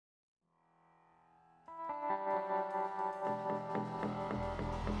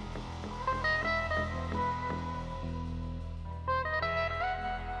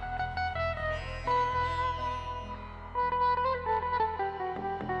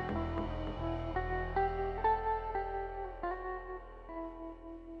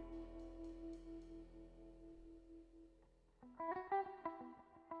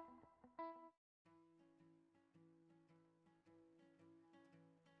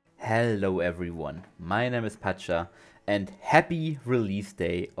Hello everyone, my name is Pacha and happy release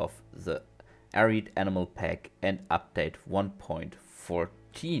day of the Arid Animal Pack and update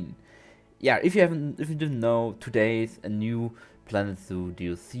 1.14. Yeah, if you didn't know, today's a new Planet Zoo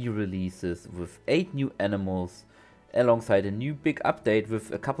DLC releases with 8 new animals alongside a new big update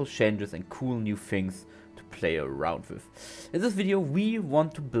with a couple changes and cool new things to play around with. In this video we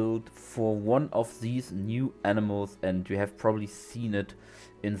want to build for one of these new animals, and you have probably seen it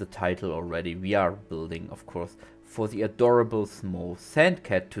in the title already. We are building, of course, for the adorable small sand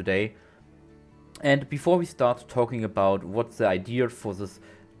cat today. And before we start talking about what the idea for this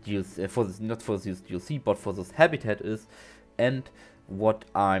DLC, not for this DLC, but for this habitat is, and what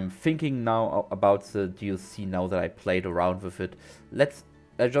I'm thinking now about the DLC now that I played around with it,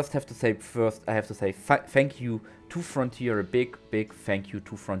 I just have to say first, I have to say thank you to Frontier, a big thank you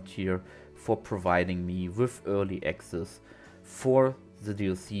to Frontier for providing me with early access for the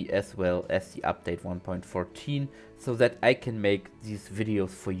DLC as well as the update 1.14, so that I can make these videos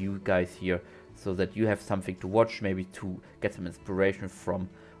for you guys here, so that you have something to watch, maybe to get some inspiration from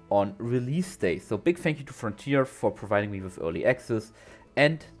on release day. So big thank you to Frontier for providing me with early access.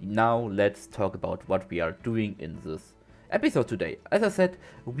 And now let's talk about what we are doing in this episode today. As I said,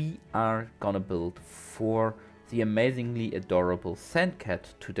 we are gonna build for the amazingly adorable sand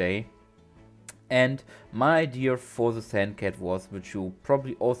cat today. And my idea for the sand cat was, which you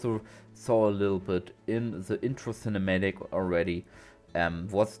probably also saw a little bit in the intro cinematic already,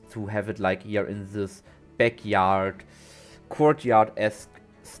 was to have it like here in this backyard, courtyard-esque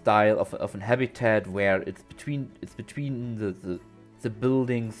style of an habitat, where it's between the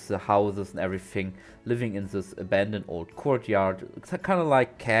buildings, the houses and everything, living in this abandoned old courtyard. It's kind of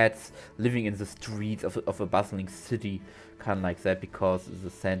like cats living in the streets of a bustling city, kind of like that, because the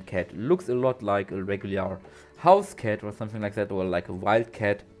sand cat looks a lot like a regular house cat or something like that, or like a wild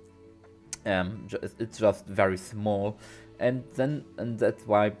cat. It's just very small, and that's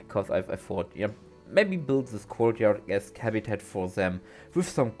why, because I thought, yeah, maybe build this courtyard-esque habitat for them with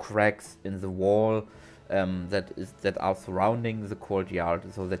some cracks in the wall that are surrounding the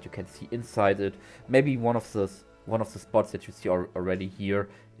courtyard, so that you can see inside it. Maybe one of the spots that you see already here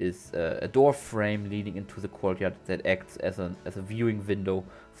is a door frame leading into the courtyard that acts as a viewing window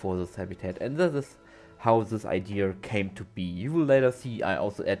for this habitat. And this is how this idea came to be. You will later see I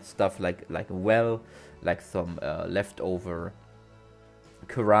also add stuff like a well, like some leftover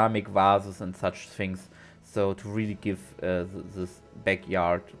ceramic vases and such things, so to really give this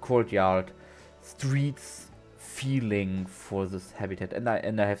backyard, courtyard, streets feeling for this habitat. And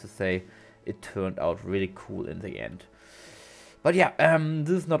I have to say, it turned out really cool in the end. But yeah,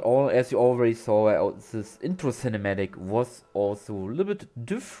 this is not all. As you already saw, this intro cinematic was also a little bit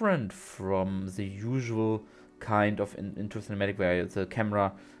different from the usual kind of intro cinematic, where the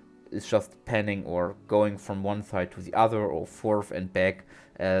camera is just panning or going from one side to the other or forth and back.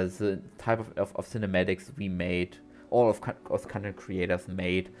 The type of cinematics we made, all of content creators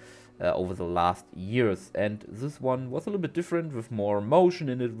made over the last years. And this one was a little bit different, with more motion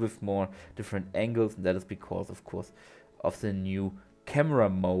in it, with more different angles, and that is because, of course, of the new camera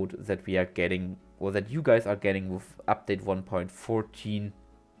mode that we are getting, or that you guys are getting with update 1.14,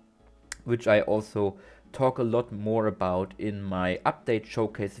 which I also talk a lot more about in my update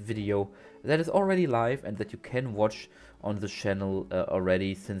showcase video that is already live and that you can watch on the channel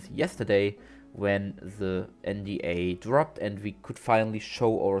already since yesterday, when the NDA dropped and we could finally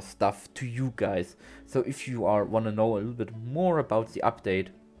show our stuff to you guys. So if you want to know a little bit more about the update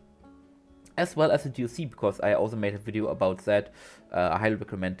as well as the DLC, because I also made a video about that, I highly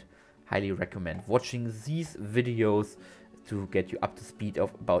recommend watching these videos to get you up to speed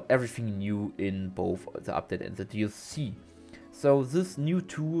about everything new in both the update and the DLC. So this new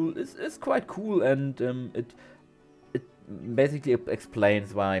tool is quite cool, and it basically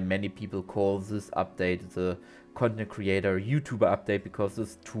explains why many people call this update the content creator YouTuber update, because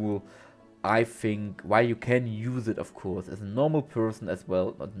this tool, I think, while you can use it, of course, as a normal person as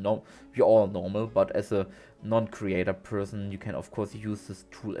well, you're all normal, but as a non-creator person, you can of course use this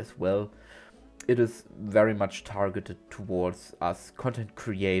tool as well. It is very much targeted towards us content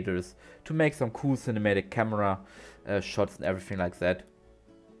creators to make some cool cinematic camera shots and everything like that.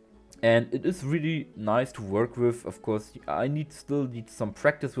 And it is really nice to work with. Of course, I still need some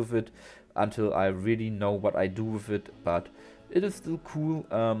practice with it until I really know what I do with it, but it is still cool.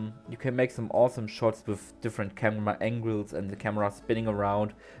 You can make some awesome shots with different camera angles and the camera spinning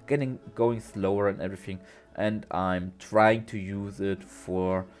around, going slower and everything. And I'm trying to use it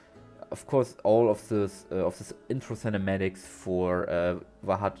for, of course, all of this intro cinematics for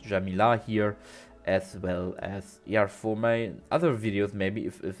Wahat Jamila here, as well as, yeah, for my other videos, maybe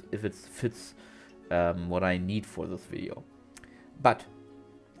if it fits what I need for this video. But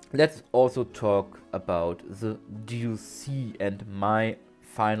let's also talk about the DLC and my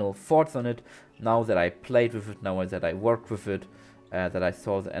final thoughts on it, now that I played with it, now that I worked with it, that I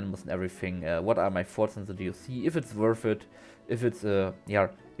saw the animals and everything. What are my thoughts on the DLC, if it's worth it, if it's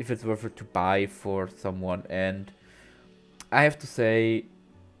if it's worth it to buy for someone. And I have to say,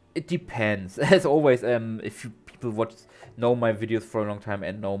 it depends. As always, if you people know my videos for a long time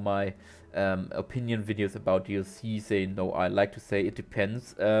and know my opinion videos about DLC, they know I like to say it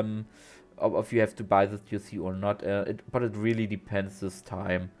depends if you have to buy this DLC or not. But it really depends this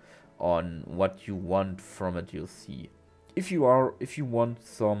time on what you want from a DLC. If you want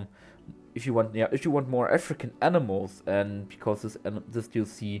more African animals, and because this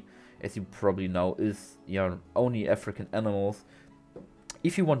DLC, as you probably know, is only African animals.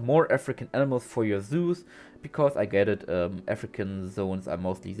 If you want more African animals for your zoos, because I get it, African zones are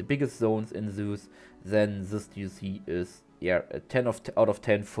mostly the biggest zones in zoos, then this DLC is a 10 out of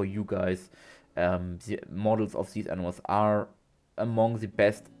 10 for you guys. The models of these animals are among the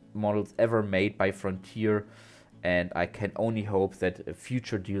best models ever made by Frontier, and I can only hope that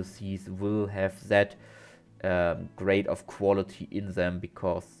future DLCs will have that grade of quality in them,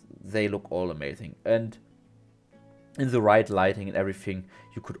 because they look all amazing. And in the right lighting and everything,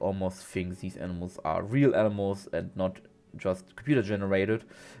 you could almost think these animals are real animals and not just computer generated,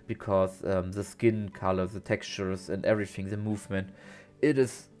 because the skin color, the textures and everything, the movement, it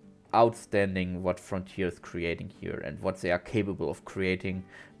is outstanding what Frontier is creating here and what they are capable of creating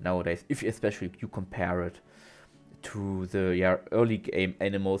nowadays, especially if you compare it to the early game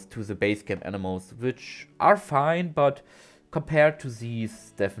animals, to the base game animals, which are fine, but compared to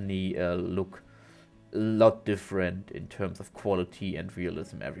these, definitely look a lot different in terms of quality and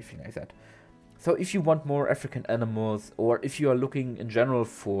realism, everything like that. So if you want more African animals, or if you are looking in general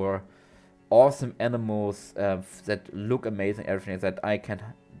for awesome animals that look amazing, everything like that, I can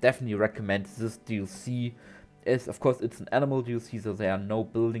definitely recommend this DLC. Of course, it's an animal DLC, so there are no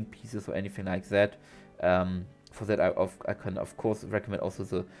building pieces or anything like that. For that, I can of course recommend also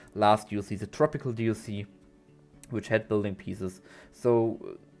the last DLC, the Tropical DLC, which had building pieces.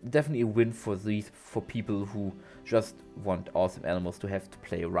 So definitely a win for people who just want awesome animals to have to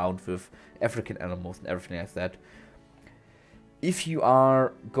play around with, African animals and everything like that. If you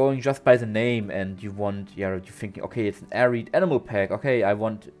are going just by the name and you want, you're thinking, okay, it's an Arid Animal Pack, okay, I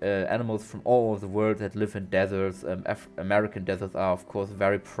want animals from all over the world that live in deserts. American deserts are of course a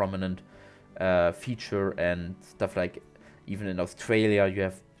very prominent feature, and stuff like, even in Australia you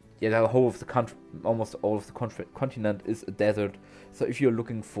have the whole of the country, almost all of the continent is a desert. So if you're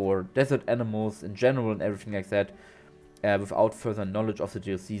looking for desert animals in general and everything like that, without further knowledge of the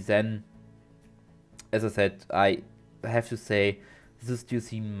DLC, then, as I said, I have to say this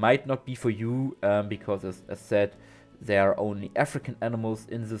DLC might not be for you, because as said, there are only African animals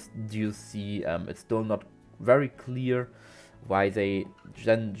in this DLC. It's still not very clear why they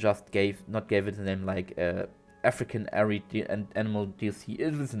then just gave it the name like African Arid Animal DLC.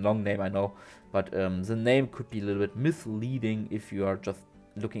 It is a long name, I know, but the name could be a little bit misleading if you are just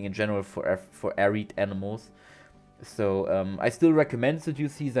looking in general for arid animals. So I still recommend the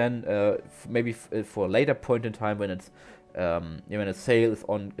DLC then, maybe for a later point in time when it's when a sale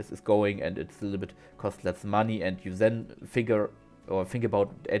is going and it's a little bit costs less money, and you then think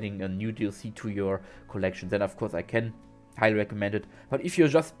about adding a new DLC to your collection. Then of course I can highly recommend it. But if you're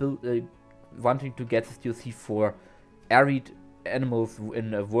just wanting to get this DLC for arid animals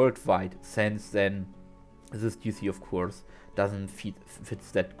in a worldwide sense, then this DLC of course doesn't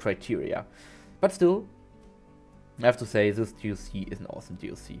fits that criteria. But still, I have to say this DLC is an awesome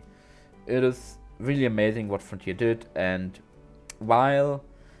DLC. It is really amazing what Frontier did, and while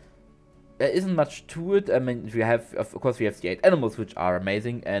there isn't much to it, I mean, of course we have the 8 animals, which are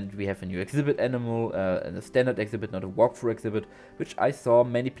amazing, and we have a new exhibit animal, and a standard exhibit, not a walkthrough exhibit, which I saw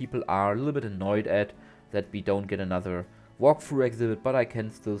many people are a little bit annoyed at, that we don't get another walkthrough exhibit. But I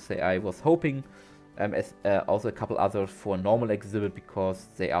can still say I was hoping, as also a couple others, for a normal exhibit, because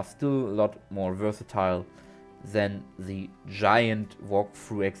they are still a lot more versatile than the giant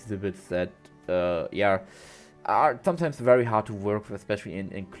walkthrough exhibits that are sometimes very hard to work with, especially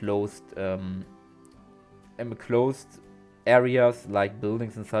in closed areas like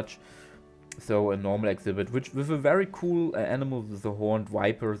buildings and such. So a normal exhibit, which with a very cool animal, with the horned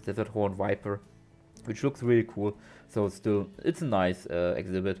viper, desert horned viper, which looks really cool. So it's a nice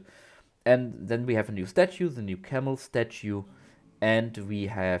exhibit. And then we have a new statue, the new camel statue, and we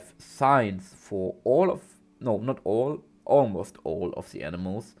have signs for almost all of the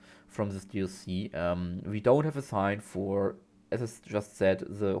animals from this DLC. We don't have a sign for, as I just said,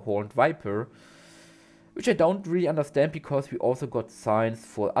 the Horned Viper, which I don't really understand, because we also got signs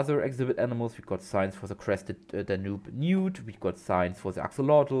for other exhibit animals. We got signs for the Crested Danube Newt, we got signs for the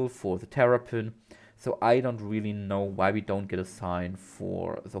Axolotl, for the Terrapin. So I don't really know why we don't get a sign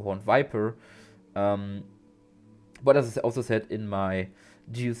for the Horned Viper. But as I also said in my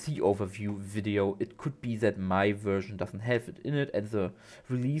DLC overview video, it could be that my version doesn't have it in it, and the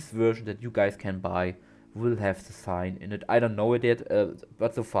release version that you guys can buy will have the sign in it. I don't know it yet,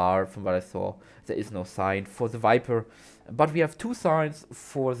 but so far from what I saw, there is no sign for the Viper. But we have two signs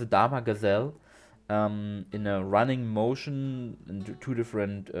for the Dama Gazelle in a running motion, and two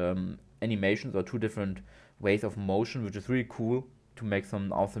different animations, or two different ways of motion, which is really cool to make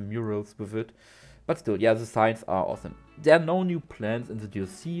some awesome murals with it. But still, yeah, the signs are awesome. There are no new plans in the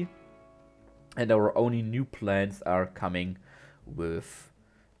DLC, and our only new plans are coming with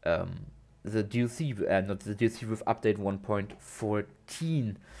the DLC, not the DLC, with update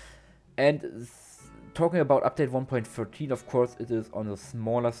 1.14. And talking about update 1.14, of course, it is on the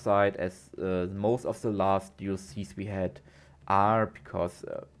smaller side, as most of the last DLCs we had are, because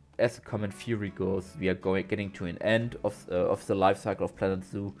as the common theory goes, we are getting to an end of the life cycle of Planet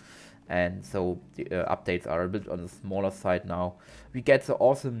Zoo, and so the updates are a bit on the smaller side now. We get the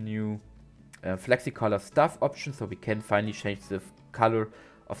awesome new FlexiColor stuff option, so we can finally change the color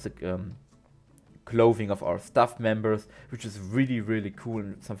of the clothing of our staff members, which is really cool,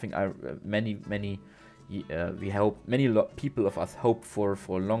 and something many people of us hope for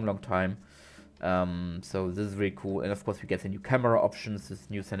a long time. So this is really cool, and of course we get the new camera options, this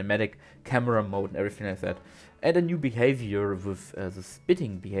new cinematic camera mode and everything like that, and a new behavior with the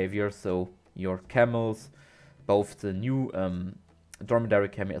spitting behavior. So your camels, both the new dromedary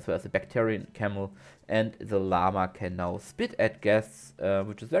camel as well as the bacterian camel and the llama, can now spit at guests,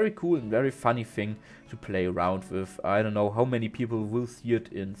 which is very cool and very funny thing to play around with. I don't know how many people will see it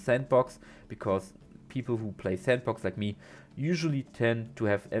in Sandbox, because people who play Sandbox like me usually tend to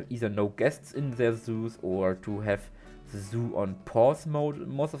have either no guests in their zoos, or to have the zoo on pause mode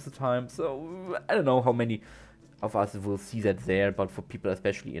most of the time. So I don't know how many of us will see that there, but for people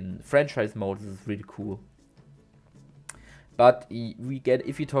especially in franchise mode, this is really cool. But we get,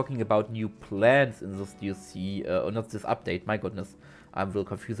 if you're talking about new plans in this DLC, or not this update, my goodness, I will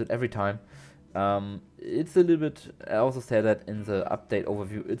confuse it every time. It's a little bit, I also said that in the update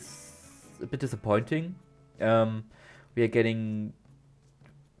overview, it's a bit disappointing. We are getting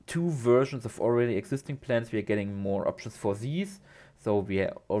two versions of already existing plants. We are getting more options for these. So we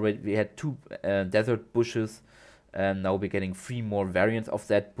had two desert bushes, and now we're getting 3 more variants of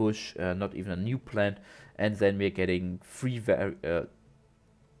that bush, not even a new plant. And then we're getting for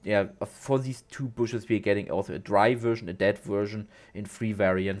these 2 bushes we're getting also a dry version, a dead version in 3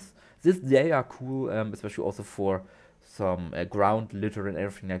 variants. They are cool, especially also for some ground litter and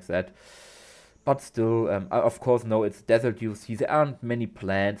everything like that. But still, I of course know it's desert DLC. There aren't many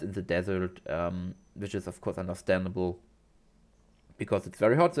plants in the desert, which is of course understandable, because it's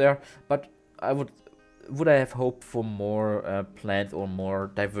very hot there. But I would I have hoped for more plants, or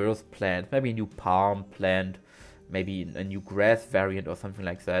more diverse plants, maybe a new palm plant, maybe a new grass variant or something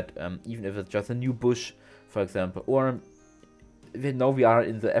like that, even if it's just a new bush, for example. Or we know we are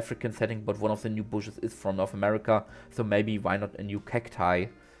in the African setting, but one of the new bushes is from North America, so maybe why not a new cacti,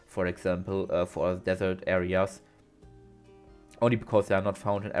 for example, for desert areas. Only because they are not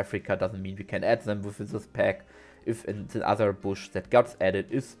found in Africa doesn't mean we can add them within this pack. If the other bush that got added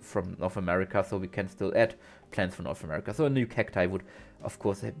is from North America, so we can still add plants from North America. So a new cacti would, of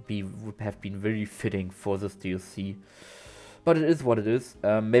course, would have been very fitting for this DLC. But it is what it is.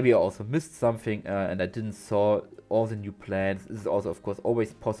 Maybe I also missed something, and I didn't saw all the new plants. This is also, of course,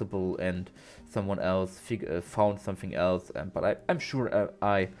 always possible, and someone else found something else. But I'm sure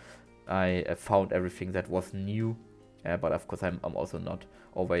I found everything that was new. But of course, I'm also not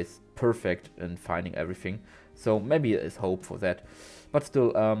always perfect in finding everything. So maybe there is hope for that. But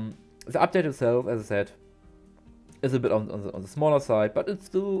still, the update itself, as I said, is a bit on the smaller side. But it's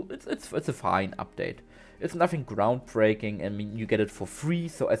still it's a fine update. It's nothing groundbreaking. I mean, you get it for free.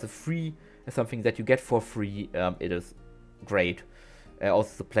 So as something that you get for free, it is great.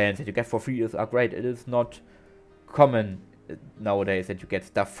 Also, the plans that you get for free are great. It is not common nowadays that you get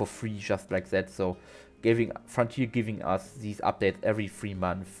stuff for free just like that. So Frontier giving us these updates every 3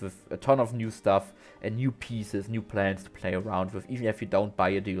 months with a ton of new stuff and new pieces, new plans to play around with. Even if you don't buy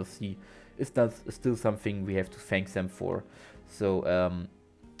a DLC, it's still something we have to thank them for. So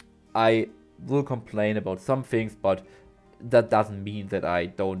I will complain about some things, but that doesn't mean that I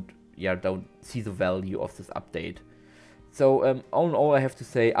don't see the value of this update. So all in all, I have to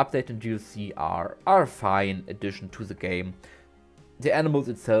say, update and DLC are a fine addition to the game. The animals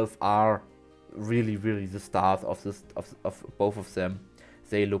itself are really the stars of both of them.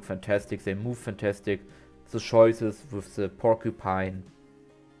 They look fantastic, they move fantastic. The choices with the porcupine,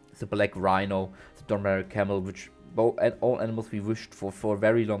 the black rhino, the Domeric camel, which all animals we wished for a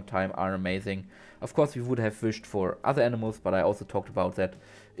very long time, are amazing. Of course, we would have wished for other animals, but I also talked about that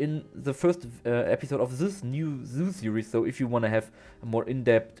in the first episode of this new zoo series. So if you want to have a more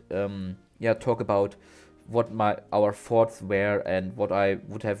in-depth talk about what our thoughts were and what I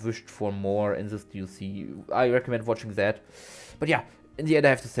would have wished for more in this DLC, I recommend watching that. But yeah, in the end, I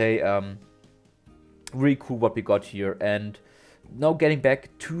have to say, really cool what we got here. And now getting back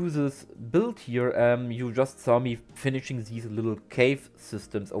to this build here, you just saw me finishing these little cave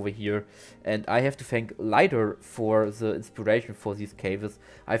systems over here, and I have to thank Lighter for the inspiration for these caves.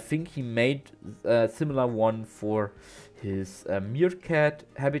 I think he made a similar one for his meerkat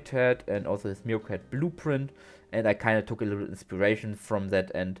habitat and also his meerkat blueprint, and I kind of took a little inspiration from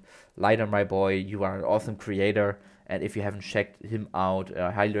that. And Lighter, my boy, you are an awesome creator. And if you haven't checked him out, I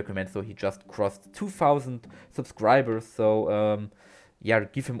highly recommend. So he just crossed 2,000 subscribers. So yeah,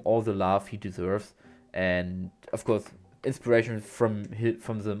 give him all the love he deserves. And of course, inspiration from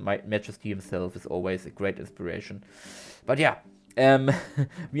the Majesty himself is always a great inspiration. But yeah,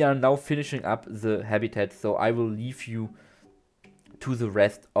 we are now finishing up the habitat. So I will leave you to the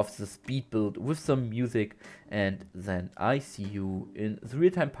rest of the speed build with some music, and then I see you in the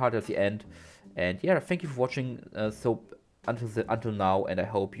real-time part at the end. And yeah, thank you for watching until now, and I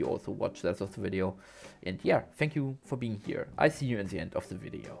hope you also watch the rest of the video. And yeah, thank you for being here. I see you in the end of the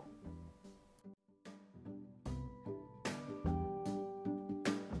video.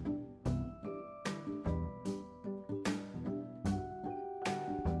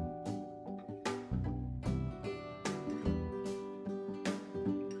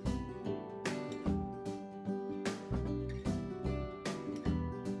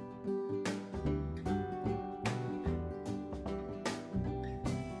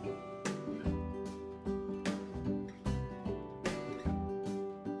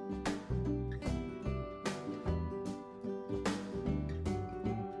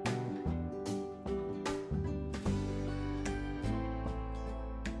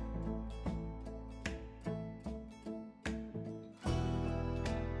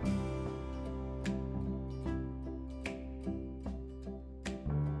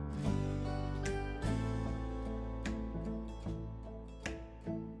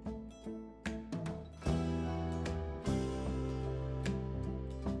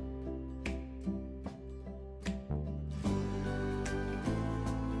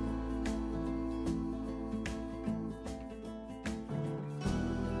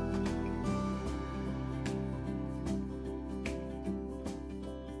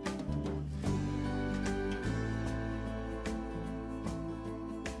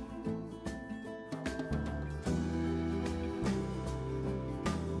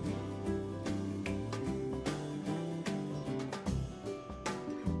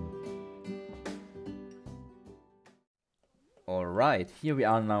 Alright, here we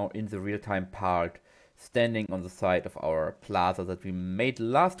are now in the real-time part, standing on the side of our plaza that we made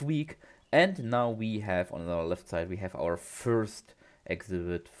last week. And now we have, on our left side, we have our first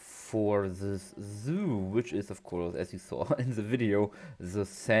exhibit for this zoo, which is, of course, as you saw in the video, the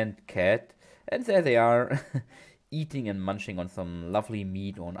sand cat. And there they are, eating and munching on some lovely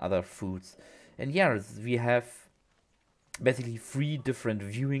meat or on other foods. And yeah, we have basically 3 different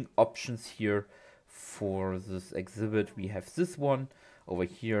viewing options here for this exhibit. We have this one over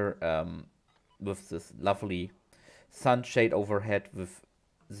here with this lovely sunshade overhead with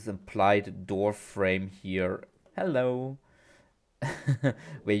this implied door frame here. Hello.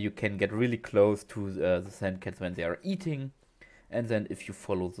 Where you can get really close to the sand cats when they are eating. And then if you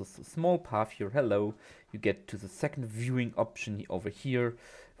follow this small path here, hello, you get to the second viewing option over here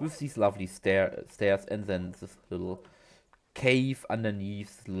with these lovely stairs, and then this little cave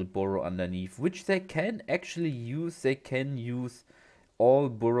underneath, this little burrow underneath, which they can actually use. They can use all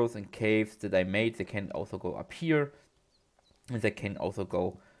burrows and caves that I made. They can also go up here, and they can also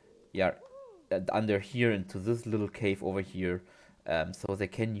go, yeah, under here into this little cave over here. So they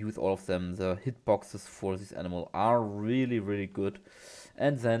can use all of them. The hitboxes for this animal are really, really good.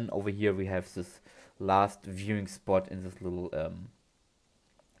 And then over here we have this last viewing spot in this little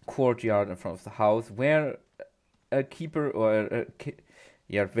courtyard in front of the house, where a keeper or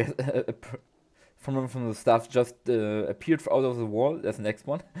from the staff just appeared out of the wall. There's the next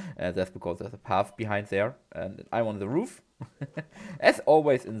one. That's because there's a path behind there, and I'm on the roof. As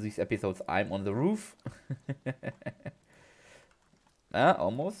always in these episodes, I'm on the roof.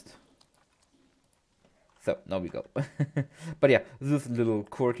 Almost. So, now we go. But yeah, this little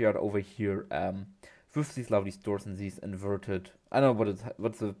courtyard over here, with these lovely stores and these inverted, I don't know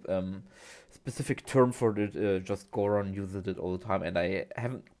what's the specific term for it, just Goron uses it all the time, and I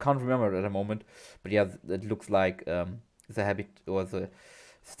can't remember it at the moment, but yeah, it looks like the habit, or the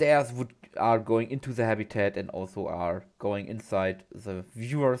stairs are going into the habitat and also are going inside the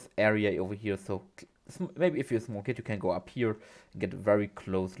viewer's area over here, so maybe if you're a small kid, you can go up here and get a very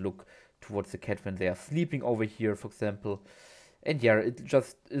close look towards the cat when they are sleeping over here, for example. And yeah, it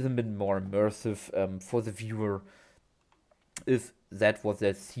just is a bit more immersive for the viewer if that what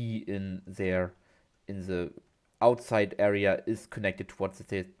they see in the outside area is connected to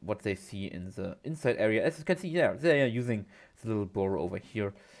what they see in the inside area. As you can see, yeah, they are using the little burrow over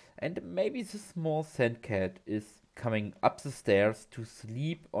here, and maybe the small sand cat is coming up the stairs to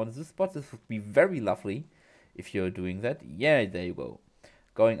sleep on this spot. This would be very lovely if you're doing that. Yeah, there you go.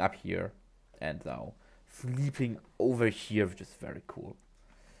 Going up here and now sleeping over here, which is very cool.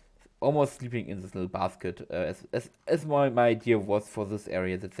 Almost sleeping in this little basket, as my idea was for this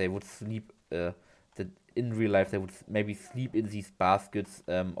area, that they would sleep, that in real life they would maybe sleep in these baskets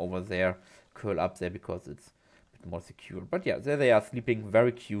over there, curl up there because it's a bit more secure. But yeah, there they are sleeping,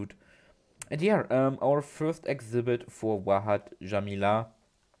 very cute. And yeah, our first exhibit for Wahat Jamila.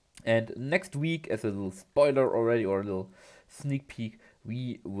 And next week, as a little spoiler already, or a little sneak peek,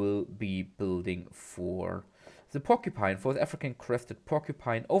 we will be building for the porcupine, for the African crested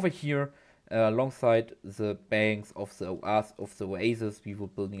porcupine over here, alongside the banks of the oasis. We will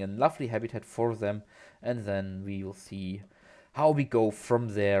building a lovely habitat for them, and then we will see how we go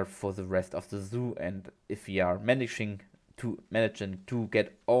from there for the rest of the zoo, and if we are managing to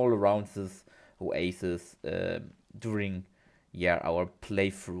get all around this oasis during our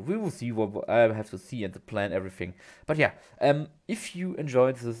playthrough. We will see what I have to see and to plan everything. But yeah, if you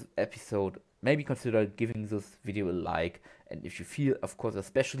enjoyed this episode, maybe consider giving this video a like, and if you feel, of course,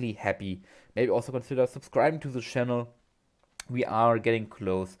 especially happy, maybe also consider subscribing to the channel. We are getting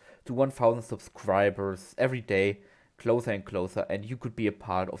close to 1000 subscribers every day, closer and closer, and you could be a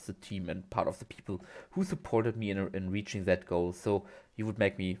part of the team and part of the people who supported me in reaching that goal. So you would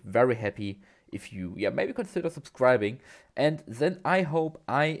make me very happy if you maybe consider subscribing. And then I hope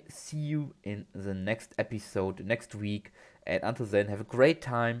I see you in the next episode next week, and until then, have a great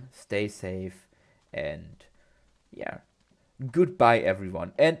time, stay safe, and goodbye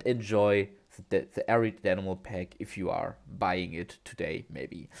everyone, and enjoy the Arid Animal pack if you are buying it today.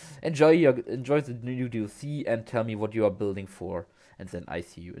 Maybe enjoy the new DLC and tell me what you are building for, and then I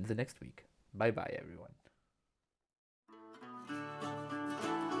see you in the next week. Bye bye everyone.